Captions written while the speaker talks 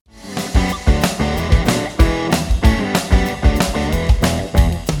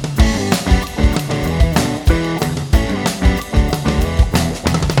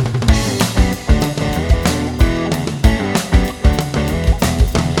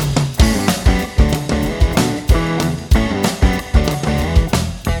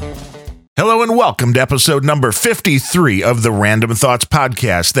Hello and welcome to episode number 53 of the Random Thoughts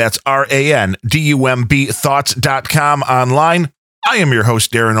Podcast. That's RANDUMB Thoughts.com online. I am your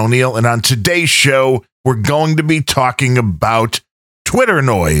host, Darren O'Neill, and on today's show, we're going to be talking about Twitter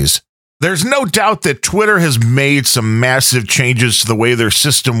noise. There's no doubt that Twitter has made some massive changes to the way their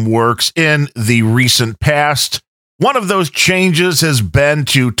system works in the recent past. One of those changes has been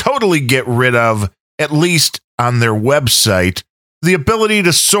to totally get rid of, at least on their website, the ability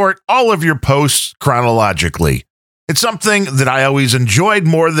to sort all of your posts chronologically. It's something that I always enjoyed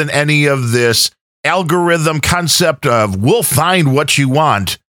more than any of this algorithm concept of we'll find what you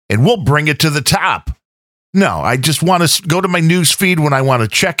want and we'll bring it to the top. No, I just want to go to my news feed when I want to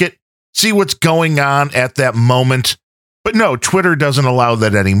check it, see what's going on at that moment. But no, Twitter doesn't allow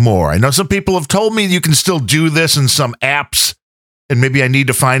that anymore. I know some people have told me you can still do this in some apps, and maybe I need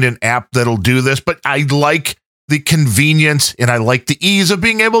to find an app that'll do this, but I like the convenience and I like the ease of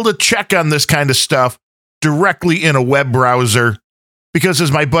being able to check on this kind of stuff directly in a web browser. Because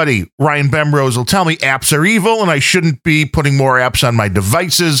as my buddy Ryan Bemrose will tell me, apps are evil and I shouldn't be putting more apps on my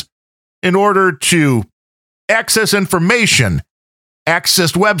devices in order to access information,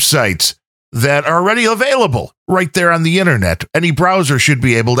 access websites that are already available right there on the internet. Any browser should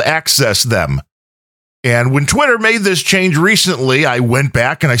be able to access them. And when Twitter made this change recently, I went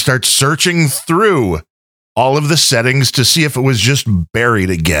back and I started searching through all of the settings to see if it was just buried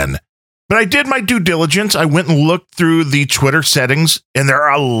again. But I did my due diligence. I went and looked through the Twitter settings, and there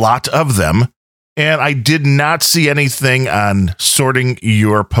are a lot of them. And I did not see anything on sorting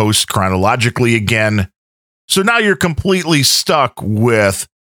your posts chronologically again. So now you're completely stuck with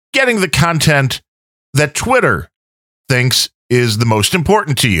getting the content that Twitter thinks is the most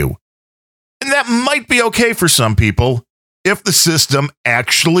important to you. And that might be okay for some people if the system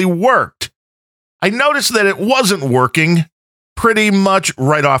actually worked. I noticed that it wasn't working pretty much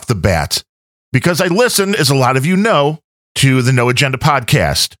right off the bat because I listen, as a lot of you know, to the No Agenda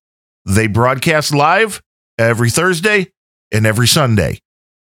podcast. They broadcast live every Thursday and every Sunday.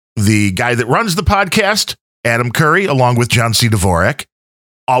 The guy that runs the podcast, Adam Curry, along with John C. Dvorak,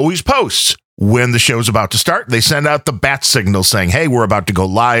 always posts when the show's about to start. They send out the bat signal saying, hey, we're about to go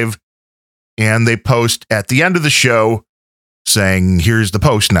live. And they post at the end of the show saying, here's the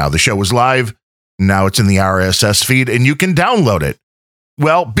post now. The show is live. Now it's in the RSS feed and you can download it.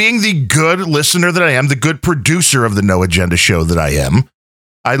 Well, being the good listener that I am, the good producer of the No Agenda show that I am,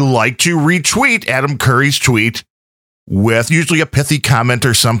 I like to retweet Adam Curry's tweet with usually a pithy comment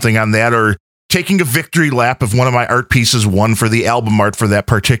or something on that, or taking a victory lap if one of my art pieces won for the album art for that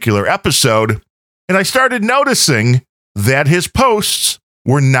particular episode. And I started noticing that his posts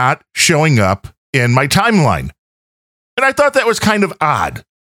were not showing up in my timeline. And I thought that was kind of odd,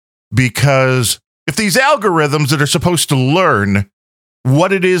 because if these algorithms that are supposed to learn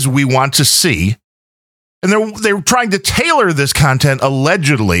what it is we want to see, and they're trying to tailor this content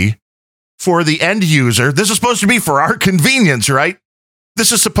allegedly for the end user, this is supposed to be for our convenience, right?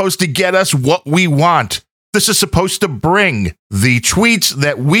 This is supposed to get us what we want. This is supposed to bring the tweets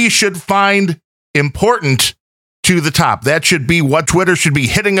that we should find important to the top. That should be what Twitter should be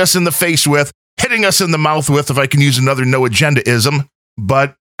hitting us in the face with, hitting us in the mouth with, if I can use another No Agenda-ism.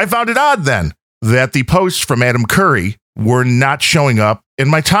 But I found it odd then that the posts from Adam Curry were not showing up in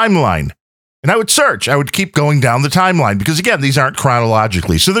my timeline. And I would search. I would keep going down the timeline because, again, these aren't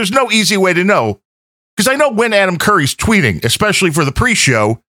chronologically. So there's no easy way to know, because I know when Adam Curry's tweeting, especially for the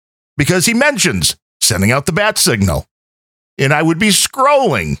pre-show, because he mentions sending out the bat signal. And I would be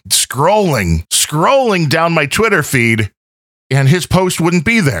scrolling down my Twitter feed, and his post wouldn't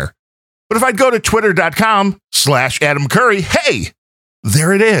be there. But if I'd go to twitter.com/Adam Curry, hey,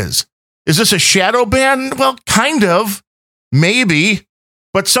 there it is. Is this a shadow ban? Well, kind of, maybe,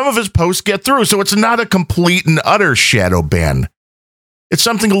 but some of his posts get through, so it's not a complete and utter shadow ban. It's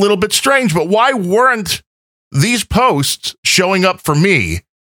something a little bit strange, but why weren't these posts showing up for me?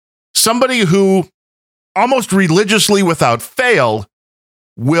 Somebody who almost religiously without fail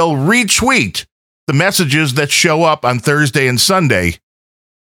will retweet the messages that show up on Thursday and Sunday.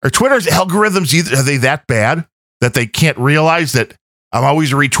 Are Twitter's algorithms, are they that bad that they can't realize that I'm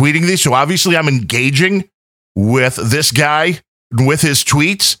always retweeting these? So obviously I'm engaging with this guy, with his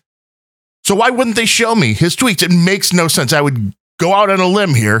tweets. So why wouldn't they show me his tweets? It makes no sense. I would go out on a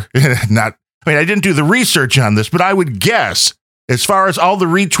limb here. I didn't do the research on this, but I would guess, as far as all the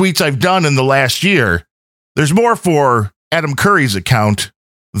retweets I've done in the last year, there's more for Adam Curry's account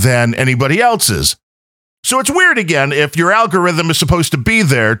than anybody else's. So it's weird again, if your algorithm is supposed to be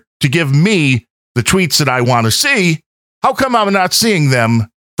there to give me the tweets that I want to see, how come I'm not seeing them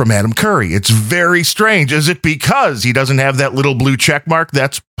from Adam Curry? It's very strange. Is it because he doesn't have that little blue check mark?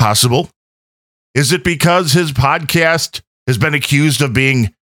 That's possible. Is it because his podcast has been accused of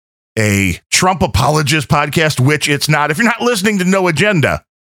being a Trump apologist podcast, which it's not? If you're not listening to No Agenda,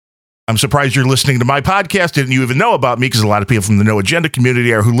 I'm surprised you're listening to my podcast. Didn't you even know about me? Because a lot of people from the No Agenda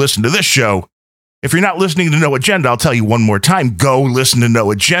community are who listen to this show. If you're not listening to No Agenda, I'll tell you one more time, go listen to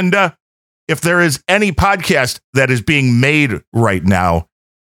No Agenda. If there is any podcast that is being made right now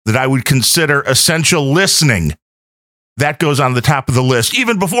that I would consider essential listening, that goes on the top of the list,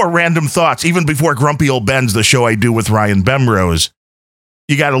 even before Random Thoughts, even before Grumpy Old Ben's, the show I do with Ryan Bemrose.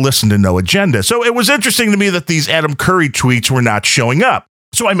 You got to listen to No Agenda. So it was interesting to me that these Adam Curry tweets were not showing up.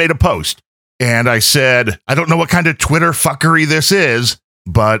 So I made a post and I said, I don't know what kind of Twitter fuckery this is,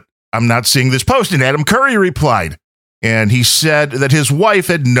 but I'm not seeing this post. And Adam Curry replied, and he said that his wife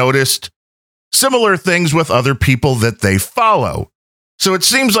had noticed similar things with other people that they follow. So it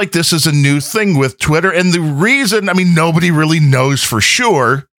seems like this is a new thing with Twitter. And the reason, nobody really knows for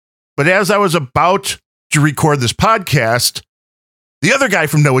sure. But as I was about to record this podcast, the other guy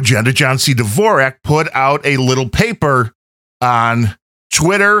from No Agenda, John C. Dvorak, put out a little paper on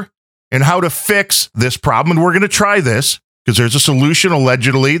Twitter and how to fix this problem. And we're going to try this because there's a solution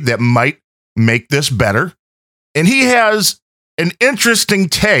allegedly that might make this better. And he has an interesting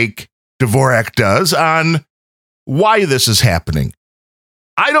take, Dvorak does, on why this is happening.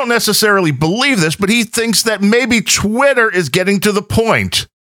 I don't necessarily believe this, but he thinks that maybe Twitter is getting to the point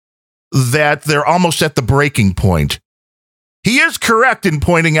that they're almost at the breaking point. He is correct in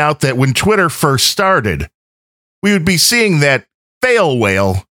pointing out that when Twitter first started, we would be seeing that fail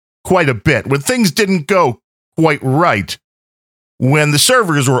whale quite a bit, when things didn't go quite right, when the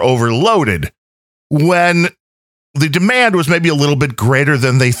servers were overloaded, when the demand was maybe a little bit greater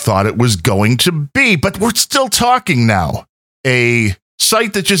than they thought it was going to be. But we're still talking now. A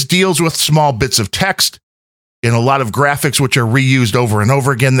site that just deals with small bits of text and a lot of graphics which are reused over and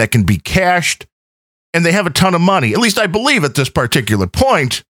over again that can be cached, and they have a ton of money. At least I believe at this particular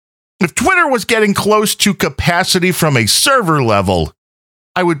point, if Twitter was getting close to capacity from a server level,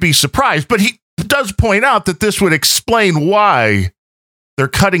 I would be surprised. But he does point out that this would explain why they're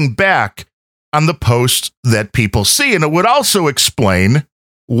cutting back on the posts that people see. And it would also explain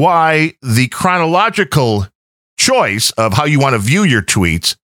why the chronological choice of how you want to view your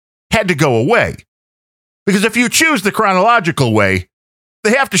tweets had to go away. Because if you choose the chronological way,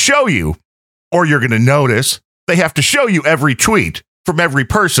 they have to show you, or you're going to notice, they have to show you every tweet from every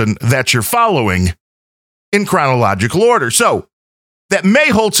person that you're following in chronological order. So that may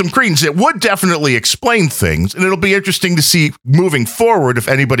hold some credence. It would definitely explain things, and it'll be interesting to see moving forward if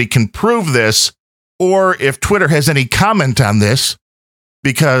anybody can prove this or if Twitter has any comment on this.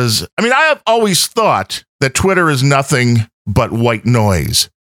 Because, I have always thought that Twitter is nothing but white noise.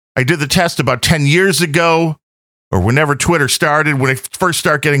 I did the test about 10 years ago, or whenever Twitter started, when it first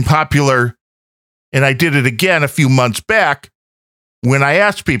started getting popular. And I did it again a few months back when I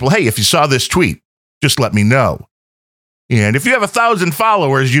asked people, hey, if you saw this tweet, just let me know. And if you have 1,000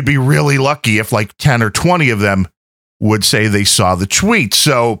 followers, you'd be really lucky if like 10 or 20 of them would say they saw the tweet.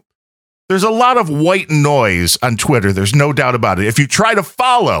 So there's a lot of white noise on Twitter. There's no doubt about it. If you try to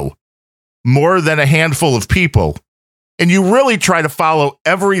follow more than a handful of people and you really try to follow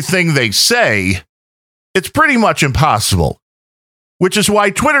everything they say, it's pretty much impossible, which is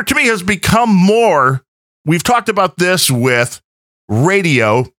why Twitter to me has become more. We've talked about this with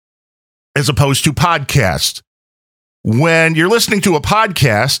radio as opposed to podcasts. When you're listening to a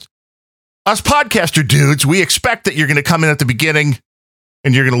podcast, us podcaster dudes, we expect that you're going to come in at the beginning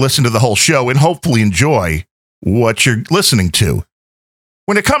and you're going to listen to the whole show and hopefully enjoy what you're listening to.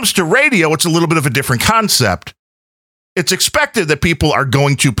 When it comes to radio, it's a little bit of a different concept. It's expected that people are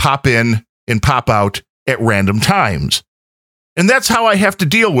going to pop in and pop out at random times. And that's how I have to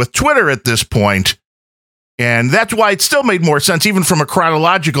deal with Twitter at this point. And that's why it still made more sense, even from a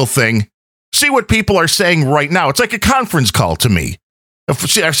chronological thing. See what people are saying right now. It's like a conference call to me.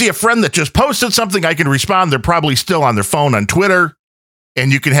 If I see a friend that just posted something, I can respond. They're probably still on their phone on Twitter,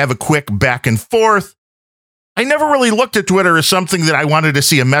 and you can have a quick back and forth. I never really looked at Twitter as something that I wanted to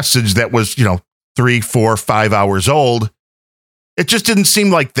see a message that was, 3, 4, 5 hours old. It just didn't seem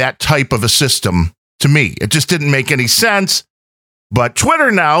like that type of a system to me. It just didn't make any sense. But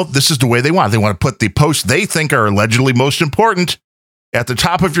Twitter now, this is the way they want. They want to put the posts they think are allegedly most important at the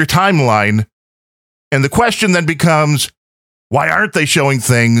top of your timeline. And the question then becomes, why aren't they showing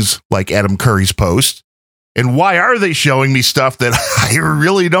things like Adam Curry's post? And why are they showing me stuff that I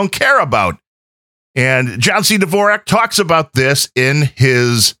really don't care about? And John C. Dvorak talks about this in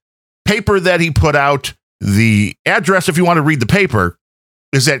his paper that he put out. The address, if you want to read the paper,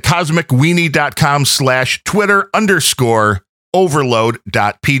 is at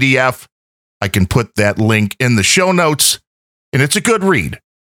cosmicweenie.com/Twitter_overload.pdf. I can put that link in the show notes, and it's a good read.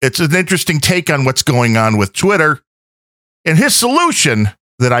 It's an interesting take on what's going on with Twitter. And his solution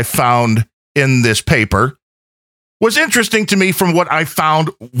that I found in this paper was interesting to me from what I found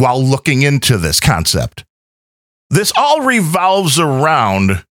while looking into this concept. This all revolves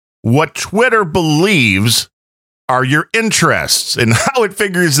around what Twitter believes are your interests, and how it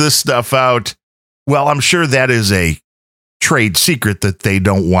figures this stuff out. Well, I'm sure that is a trade secret that they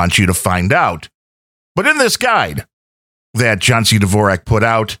don't want you to find out. But in this guide that John C. Dvorak put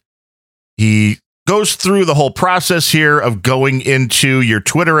out, he goes through the whole process here of going into your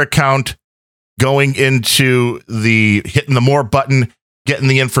Twitter account, going into hitting the more button, getting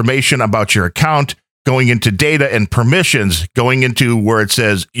the information about your account, going into data and permissions, going into where it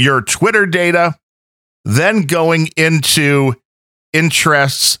says your Twitter data, then going into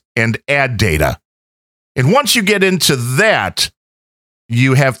interests and ad data. And once you get into that,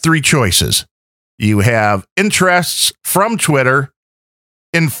 you have three choices. You have interests from Twitter,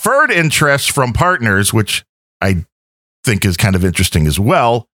 inferred interests from partners, which I think is kind of interesting as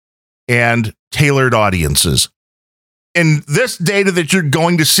well, and tailored audiences. And this data that you're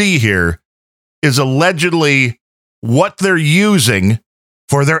going to see here is allegedly what they're using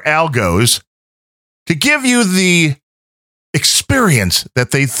for their algos to give you the experience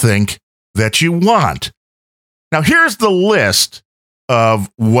that they think that you want. Now, here's the list of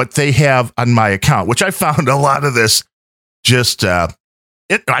what they have on my account, which I found a lot of this just, I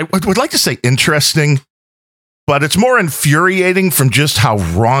would like to say interesting, but it's more infuriating from just how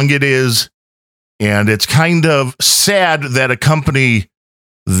wrong it is. And it's kind of sad that a company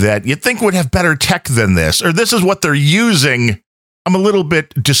that you'd think would have better tech than this, or this is what they're using, I'm a little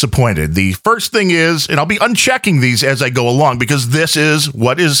bit disappointed. The first thing is, and I'll be unchecking these as I go along because this is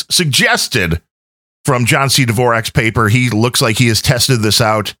what is suggested from John C. Dvorak's paper. He looks like he has tested this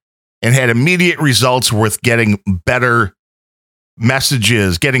out and had immediate results with getting better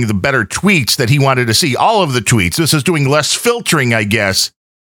messages, getting the better tweets that he wanted to see. All of the tweets. This is doing less filtering, I guess,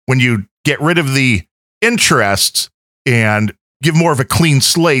 when you get rid of the interests and give more of a clean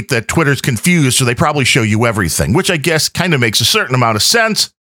slate that Twitter's confused, so they probably show you everything, which I guess kind of makes a certain amount of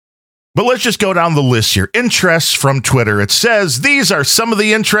sense. But let's just go down the list here. Interests from Twitter. It says these are some of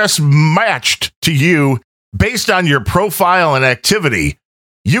the interests matched to you based on your profile and activity.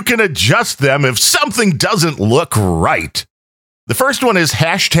 You can adjust them if something doesn't look right. The first one is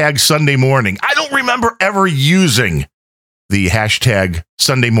hashtag Sunday morning. I don't remember ever using the hashtag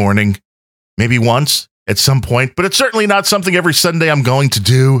Sunday morning, maybe once at some point, but it's certainly not something every Sunday I'm going to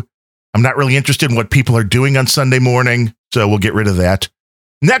do. I'm not really interested in what people are doing on Sunday morning, so we'll get rid of that.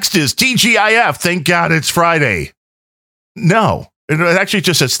 Next is TGIF. Thank God it's Friday. No, it actually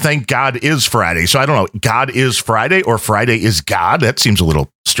just says thank God is Friday. So I don't know. God is Friday or Friday is God. That seems a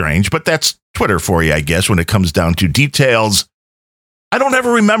little strange, but that's Twitter for you, I guess, when it comes down to details. I don't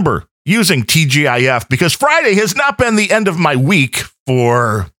ever remember using TGIF because Friday has not been the end of my week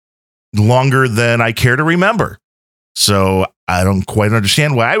for longer than I care to remember. So I don't quite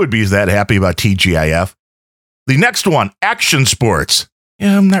understand why I would be that happy about TGIF. The next one, action sports.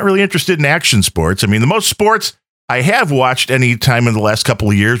 Yeah, I'm not really interested in action sports. I mean, the most sports I have watched any time in the last couple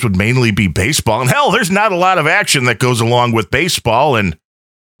of years would mainly be baseball. And hell, there's not a lot of action that goes along with baseball. And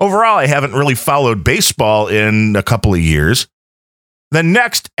overall, I haven't really followed baseball in a couple of years. Then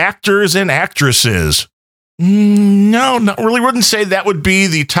next, actors and actresses. No, not really. Wouldn't say that would be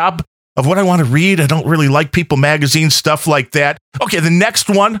the top of what I want to read. I don't really like People magazine, stuff like that. Okay, the next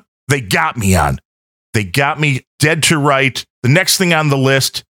one, they got me on. They got me dead to right. The next thing on the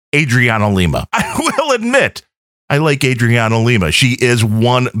list, Adriana Lima. I will admit, I like Adriana Lima. She is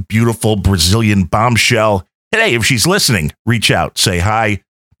one beautiful Brazilian bombshell. And hey, if she's listening, reach out, say hi.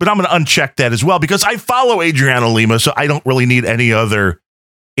 But I'm going to uncheck that as well because I follow Adriana Lima, so I don't really need any other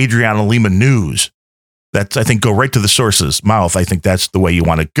Adriana Lima news. That's, I think, go right to the source's mouth. I think that's the way you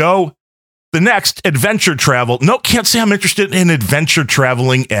want to go. The next, adventure travel. No, can't say I'm interested in adventure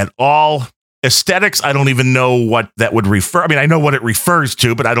traveling at all. Aesthetics, I don't even know what that would refer. I mean, I know what it refers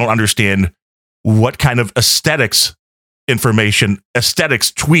to, but I don't understand what kind of aesthetics information,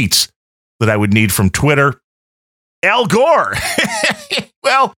 aesthetics tweets that I would need from Twitter. Al Gore.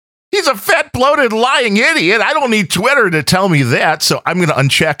 Well, he's a fat, bloated, lying idiot. I don't need Twitter to tell me that, so I'm going to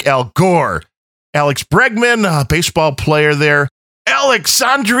uncheck Al Gore. Alex Bregman, baseball player there.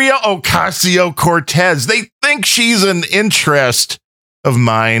 Alexandria Ocasio-Cortez. They think she's an interest of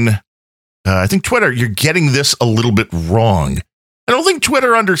mine. I think Twitter, you're getting this a little bit wrong. I don't think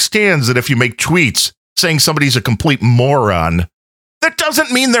Twitter understands that if you make tweets saying somebody's a complete moron, that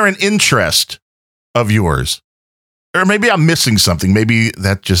doesn't mean they're an interest of yours. Or maybe I'm missing something. Maybe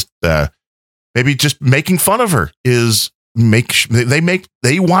that just maybe just making fun of her is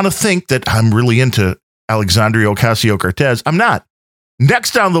they want to think that I'm really into Alexandria Ocasio-Cortez. I'm not.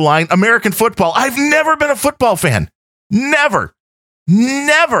 Next down the line, American football. I've never been a football fan. Never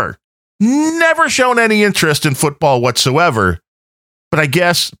shown any interest in football whatsoever. But I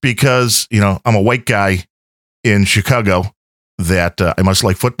guess because, I'm a white guy in Chicago that I must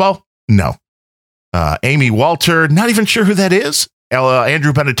like football. No. Amy Walter, not even sure who that is.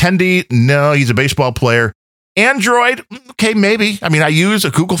 Andrew Benintendi, no, he's a baseball player. Android, okay, maybe. I mean, I use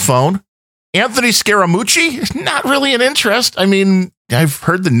a Google phone. Anthony Scaramucci, not really an interest. I mean, I've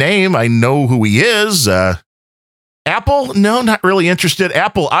heard the name. I know who he is. Apple, no, not really interested.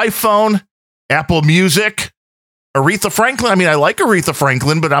 Apple iPhone, Apple Music, Aretha Franklin. I mean, I like Aretha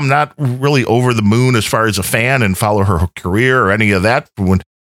Franklin, but I'm not really over the moon as far as a fan and follow her career or any of that.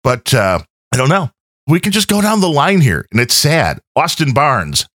 But I don't know. We can just go down the line here, and it's sad. Austin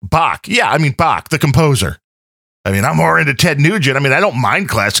Barnes, Bach. Yeah, I mean, Bach, the composer. I mean, I'm more into Ted Nugent. I mean, I don't mind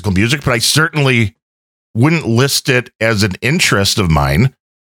classical music, but I certainly wouldn't list it as an interest of mine.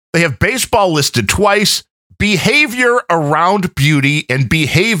 They have baseball listed twice, behavior around beauty and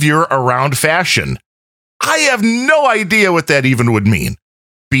behavior around fashion. I have no idea what that even would mean.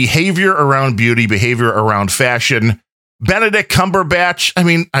 Behavior around beauty, behavior around fashion. Benedict Cumberbatch. I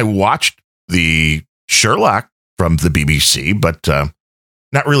mean, I watched the Sherlock from the BBC, but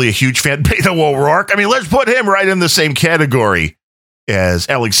not really a huge fan. Beto O'Rourke. I mean, let's put him right in the same category as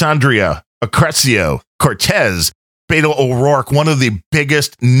Alexandria Ocasio-Cortez. Beto O'Rourke, one of the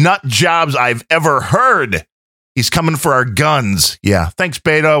biggest nut jobs I've ever heard. He's coming for our guns. Yeah, thanks,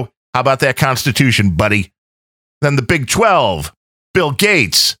 Beto. How about that Constitution, buddy? Then the Big 12, Bill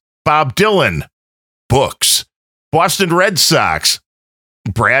Gates, Bob Dylan, books, Boston Red Sox,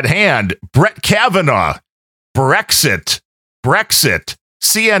 Brad Hand, Brett Kavanaugh, Brexit,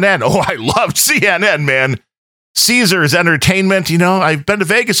 CNN. Oh, I love CNN, man. Caesars Entertainment. I've been to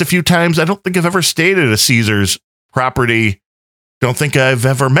Vegas a few times. I don't think I've ever stayed at a Caesars property. Don't think I've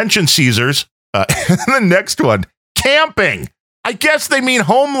ever mentioned Caesars. The next one, camping. I guess they mean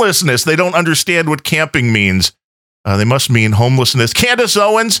homelessness. They don't understand what camping means. They must mean homelessness. Candace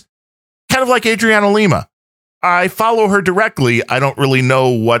Owens, kind of like Adriana Lima. I follow her directly. I don't really know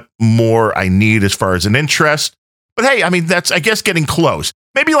what more I need as far as an interest. But hey, I mean, that's, I guess, getting close.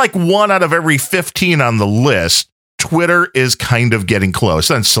 Maybe like 1 out of every 15 on the list. Twitter is kind of getting close.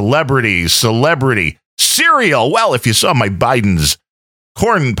 Then celebrity, cereal. Well, if you saw my Biden's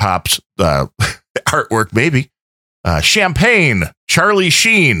Corn Pops artwork, maybe. Champagne, Charlie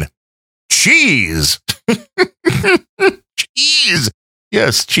Sheen, cheese. Cheese.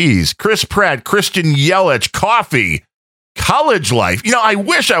 Yes, cheese. Chris Pratt, Christian Yelich, coffee, college life. I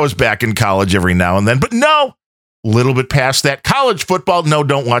wish I was back in college every now and then, but no. A little bit past that. College football, no,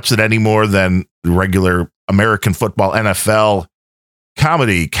 don't watch it any more than regular American football, NFL.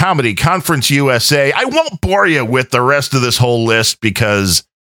 Comedy, Conference USA. I won't bore you with the rest of this whole list because,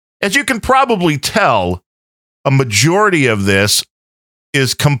 as you can probably tell, a majority of this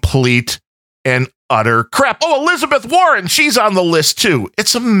is complete and utter crap. Oh, Elizabeth Warren, she's on the list too.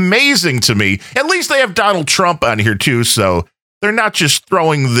 It's amazing to me. At least they have Donald Trump on here too, so they're not just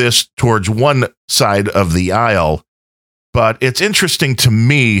throwing this towards one side of the aisle, but it's interesting to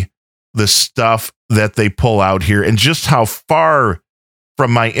me, the stuff that they pull out here and just how far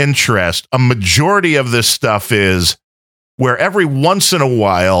from my interest a majority of this stuff is, where every once in a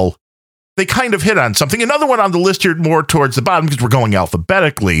while they kind of hit on something. Another one on the list here more towards the bottom, because we're going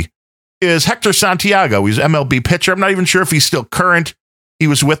alphabetically, is Hector Santiago. He's an MLB pitcher. I'm not even sure if he's still current. He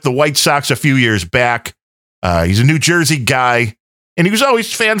was with the White Sox a few years back. He's a New Jersey guy, and he was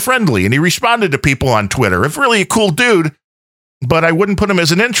always fan-friendly, and he responded to people on Twitter. It's really a cool dude, but I wouldn't put him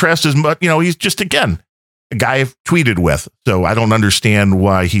as an interest as much. He's just, again, a guy I've tweeted with. So I don't understand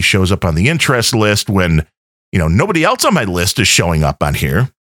why he shows up on the interest list when, nobody else on my list is showing up on here.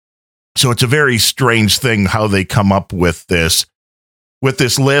 So it's a very strange thing how they come up with this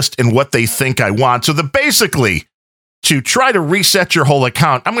list and what they think I want. So basically, to try to reset your whole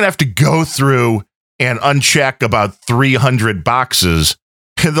account, I'm going to have to go through and uncheck about 300 boxes.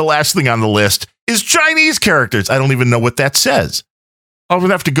 And the last thing on the list is Chinese characters. I don't even know what that says. I'm going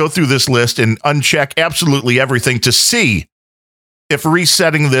to have to go through this list and uncheck absolutely everything to see if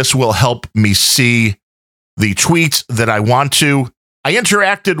resetting this will help me see the tweets that I want to. I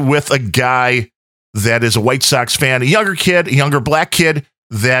interacted with a guy that is a White Sox fan, a younger black kid,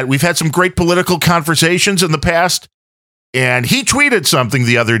 that we've had some great political conversations in the past. And he tweeted something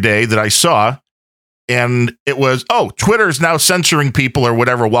the other day that I saw. And it was, Twitter's now censoring people or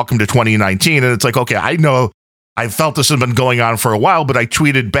whatever. Welcome to 2019. And it's like, okay, I know I felt this has been going on for a while, but I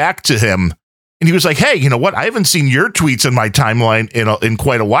tweeted back to him And he was like, hey, you know what? I haven't seen your tweets in my timeline in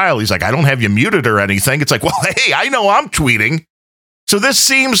quite a while. He's like, I don't have you muted or anything. It's like, well, hey, I know I'm tweeting. So this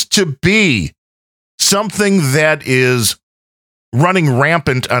seems to be something that is running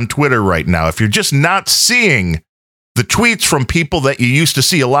rampant on Twitter right now. If you're just not seeing the tweets from people that you used to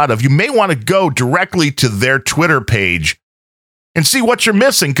see a lot of, you may want to go directly to their Twitter page and see what you're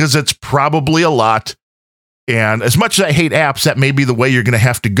missing, because it's probably a lot. And as much as I hate apps, that may be the way you're going to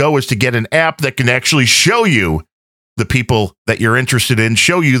have to go, is to get an app that can actually show you the people that you're interested in,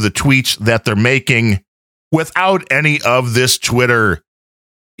 show you the tweets that they're making without any of this Twitter.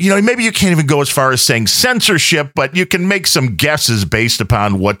 You know, maybe you can't even go as far as saying censorship, but you can make some guesses based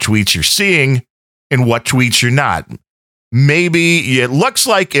upon what tweets you're seeing and what tweets you're not. Maybe it looks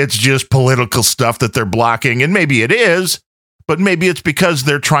like it's just political stuff that they're blocking, and maybe it is, but maybe it's because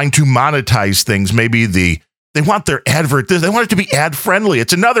they're trying to monetize things. Maybe they want their they want it to be ad friendly.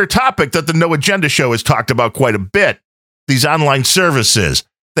 It's another topic that the No Agenda Show has talked about quite a bit. These online services,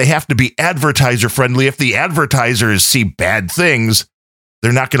 they have to be advertiser friendly. If the advertisers see bad things,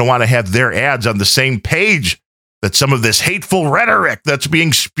 they're not going to want to have their ads on the same page that some of this hateful rhetoric that's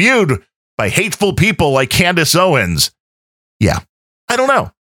being spewed by hateful people like Candace Owens. Yeah, I don't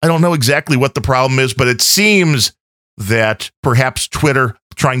know. I don't know exactly what the problem is, but it seems that perhaps Twitter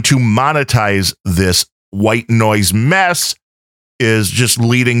trying to monetize this white noise mess is just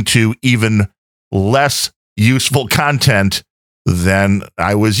leading to even less useful content than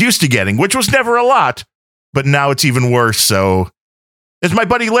I was used to getting, which was never a lot, but now it's even worse. So, as my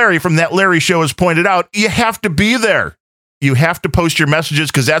buddy Larry from That Larry Show has pointed out, you have to be there. You have to post your messages,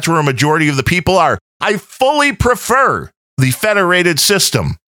 because that's where a majority of the people are. I fully prefer the federated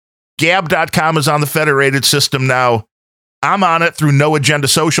system. Gab.com is on the federated system now. I'm on it through No Agenda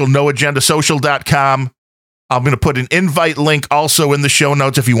Social, noagendasocial.com. I'm going to put an invite link also in the show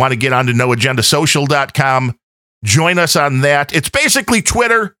notes if you want to get onto noagendasocial.com. Join us on that. It's basically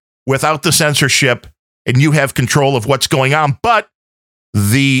Twitter without the censorship, and you have control of what's going on. But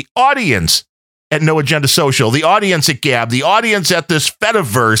the audience at No Agenda Social, the audience at Gab, the audience at this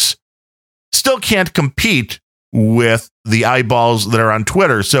Fediverse still can't compete with the eyeballs that are on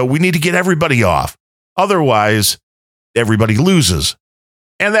Twitter. So we need to get everybody off. Otherwise, everybody loses.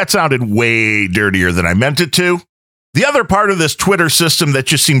 And that sounded way dirtier than I meant it to. The other part of this Twitter system that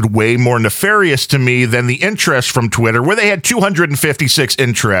just seemed way more nefarious to me than the interest from Twitter, where they had 256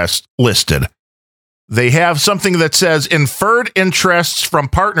 interests listed. They have something that says inferred interests from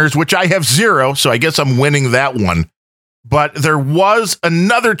partners, which I have 0, so I guess I'm winning that one. But there was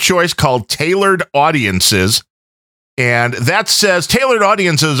another choice called tailored audiences, and that says tailored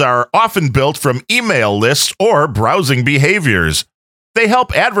audiences are often built from email lists or browsing behaviors. They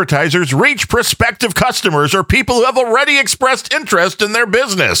help advertisers reach prospective customers or people who have already expressed interest in their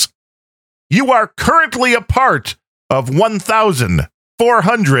business. You are currently a part of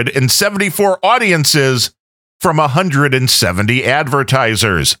 1,474 audiences from 170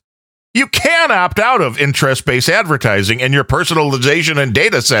 advertisers. You can opt out of interest-based advertising and your personalization and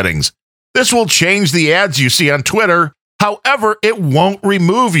data settings. This will change the ads you see on Twitter. However, it won't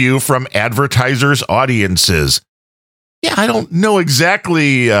remove you from advertisers' audiences. Yeah, I don't know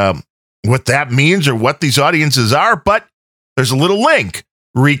exactly what that means or what these audiences are, but there's a little link,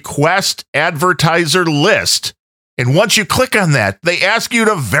 request advertiser list. And once you click on that, they ask you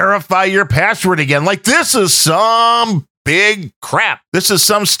to verify your password again. Like, this is some big crap. This is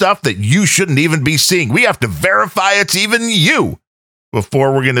some stuff that you shouldn't even be seeing. We have to verify it's even you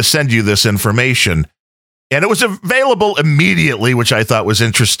before we're going to send you this information. And it was available immediately, which I thought was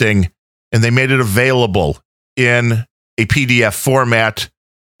interesting. And they made it available in a PDF format.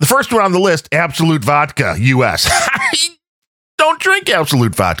 The first one on the list, Absolute Vodka US. I don't drink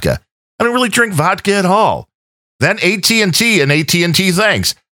Absolute Vodka. I don't really drink vodka at all. Then AT&T and AT&T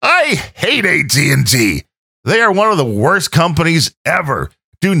thanks. I hate AT&T. They are one of the worst companies ever.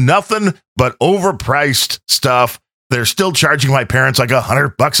 Do nothing but overpriced stuff. They're still charging my parents like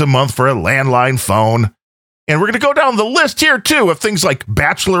 $100 a month for a landline phone. And we're going to go down the list here, too, of things like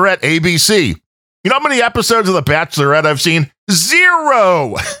Bachelorette ABC. You know how many episodes of The Bachelorette I've seen?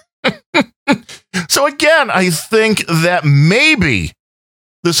 0. So again, I think that maybe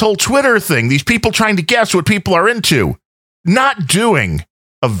this whole Twitter thing, these people trying to guess what people are into, not doing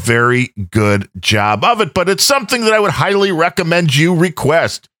a very good job of it, but it's something that I would highly recommend you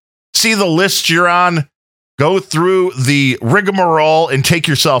request. See the list you're on, go through the rigmarole and take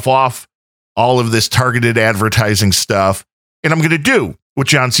yourself off all of this targeted advertising stuff. And I'm going to do what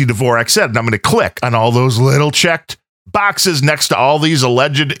John C. Dvorak said, and I'm going to click on all those little checked boxes next to all these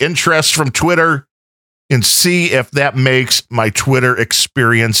alleged interests from Twitter. and see if that makes my Twitter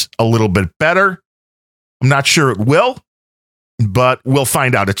experience a little bit better. I'm not sure it will, but we'll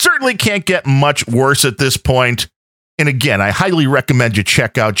find out. It certainly can't get much worse at this point. And again, I highly recommend you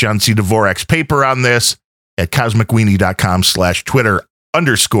check out John C. Dvorak's paper on this at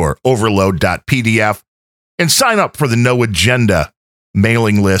cosmicweenie.com/Twitter_overload.pdf and sign up for the No Agenda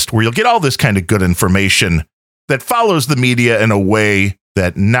mailing list where you'll get all this kind of good information that follows the media in a way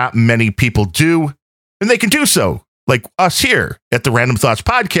that not many people do. And they can do so, like us here at the Random Thoughts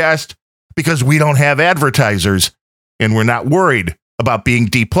Podcast, because we don't have advertisers and we're not worried about being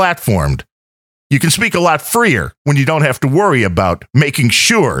deplatformed. You can speak a lot freer when you don't have to worry about making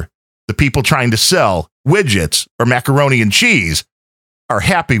sure the people trying to sell widgets or macaroni and cheese are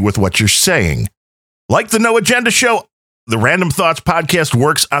happy with what you're saying. Like the No Agenda Show, the Random Thoughts Podcast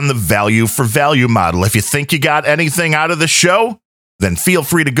works on the value for value model. If you think you got anything out of the show, then feel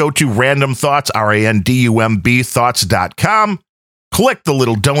free to go to Random Thoughts, RANDUMB thoughts.com, click the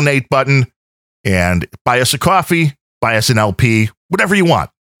little donate button, and buy us a coffee, buy us an LP, whatever you want.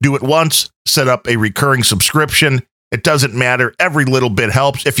 Do it once, set up a recurring subscription. It doesn't matter. Every little bit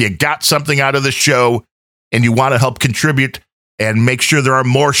helps. If you got something out of the show and you want to help contribute and make sure there are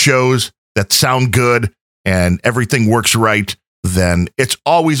more shows that sound good and everything works right, then it's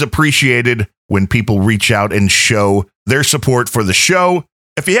always appreciated when people reach out and show their support for the show.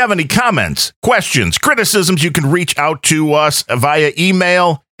 If you have any comments, questions, criticisms, you can reach out to us via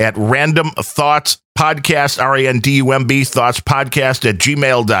email at randomthoughtspodcast, RANDUMB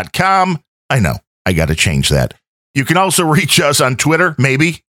thoughtspodcast@gmail.com. I know, I got to change that. You can also reach us on Twitter,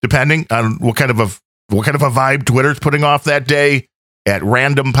 maybe, depending on what kind of a vibe Twitter's putting off that day, at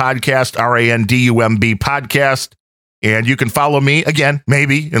Random Podcast, RANDUMB podcast. And you can follow me, again,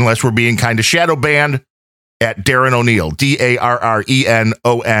 maybe, unless we're being kind of shadow banned, at Darren O'Neill,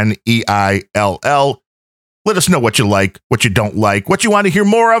 DARRENONEILL. Let us know what you like, what you don't like, what you want to hear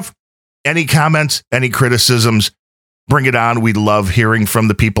more of. Any comments, any criticisms, bring it on. We love hearing from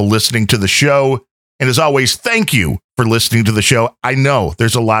the people listening to the show. And as always, thank you for listening to the show. I know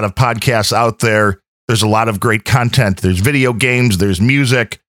there's a lot of podcasts out there. There's a lot of great content. There's video games. There's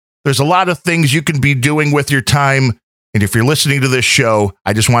music. There's a lot of things you can be doing with your time. And if you're listening to this show,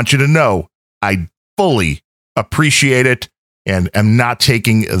 I just want you to know I fully appreciate it and am not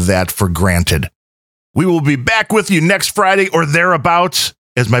taking that for granted. We will be back with you next Friday or thereabouts.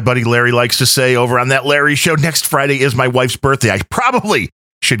 As my buddy Larry likes to say over on That Larry Show, next Friday is my wife's birthday. I probably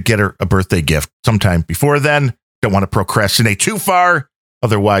should get her a birthday gift sometime before then. Don't want to procrastinate too far.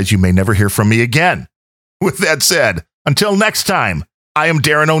 Otherwise, you may never hear from me again. With that said, until next time, I am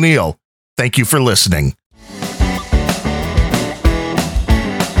Darren O'Neill. Thank you for listening.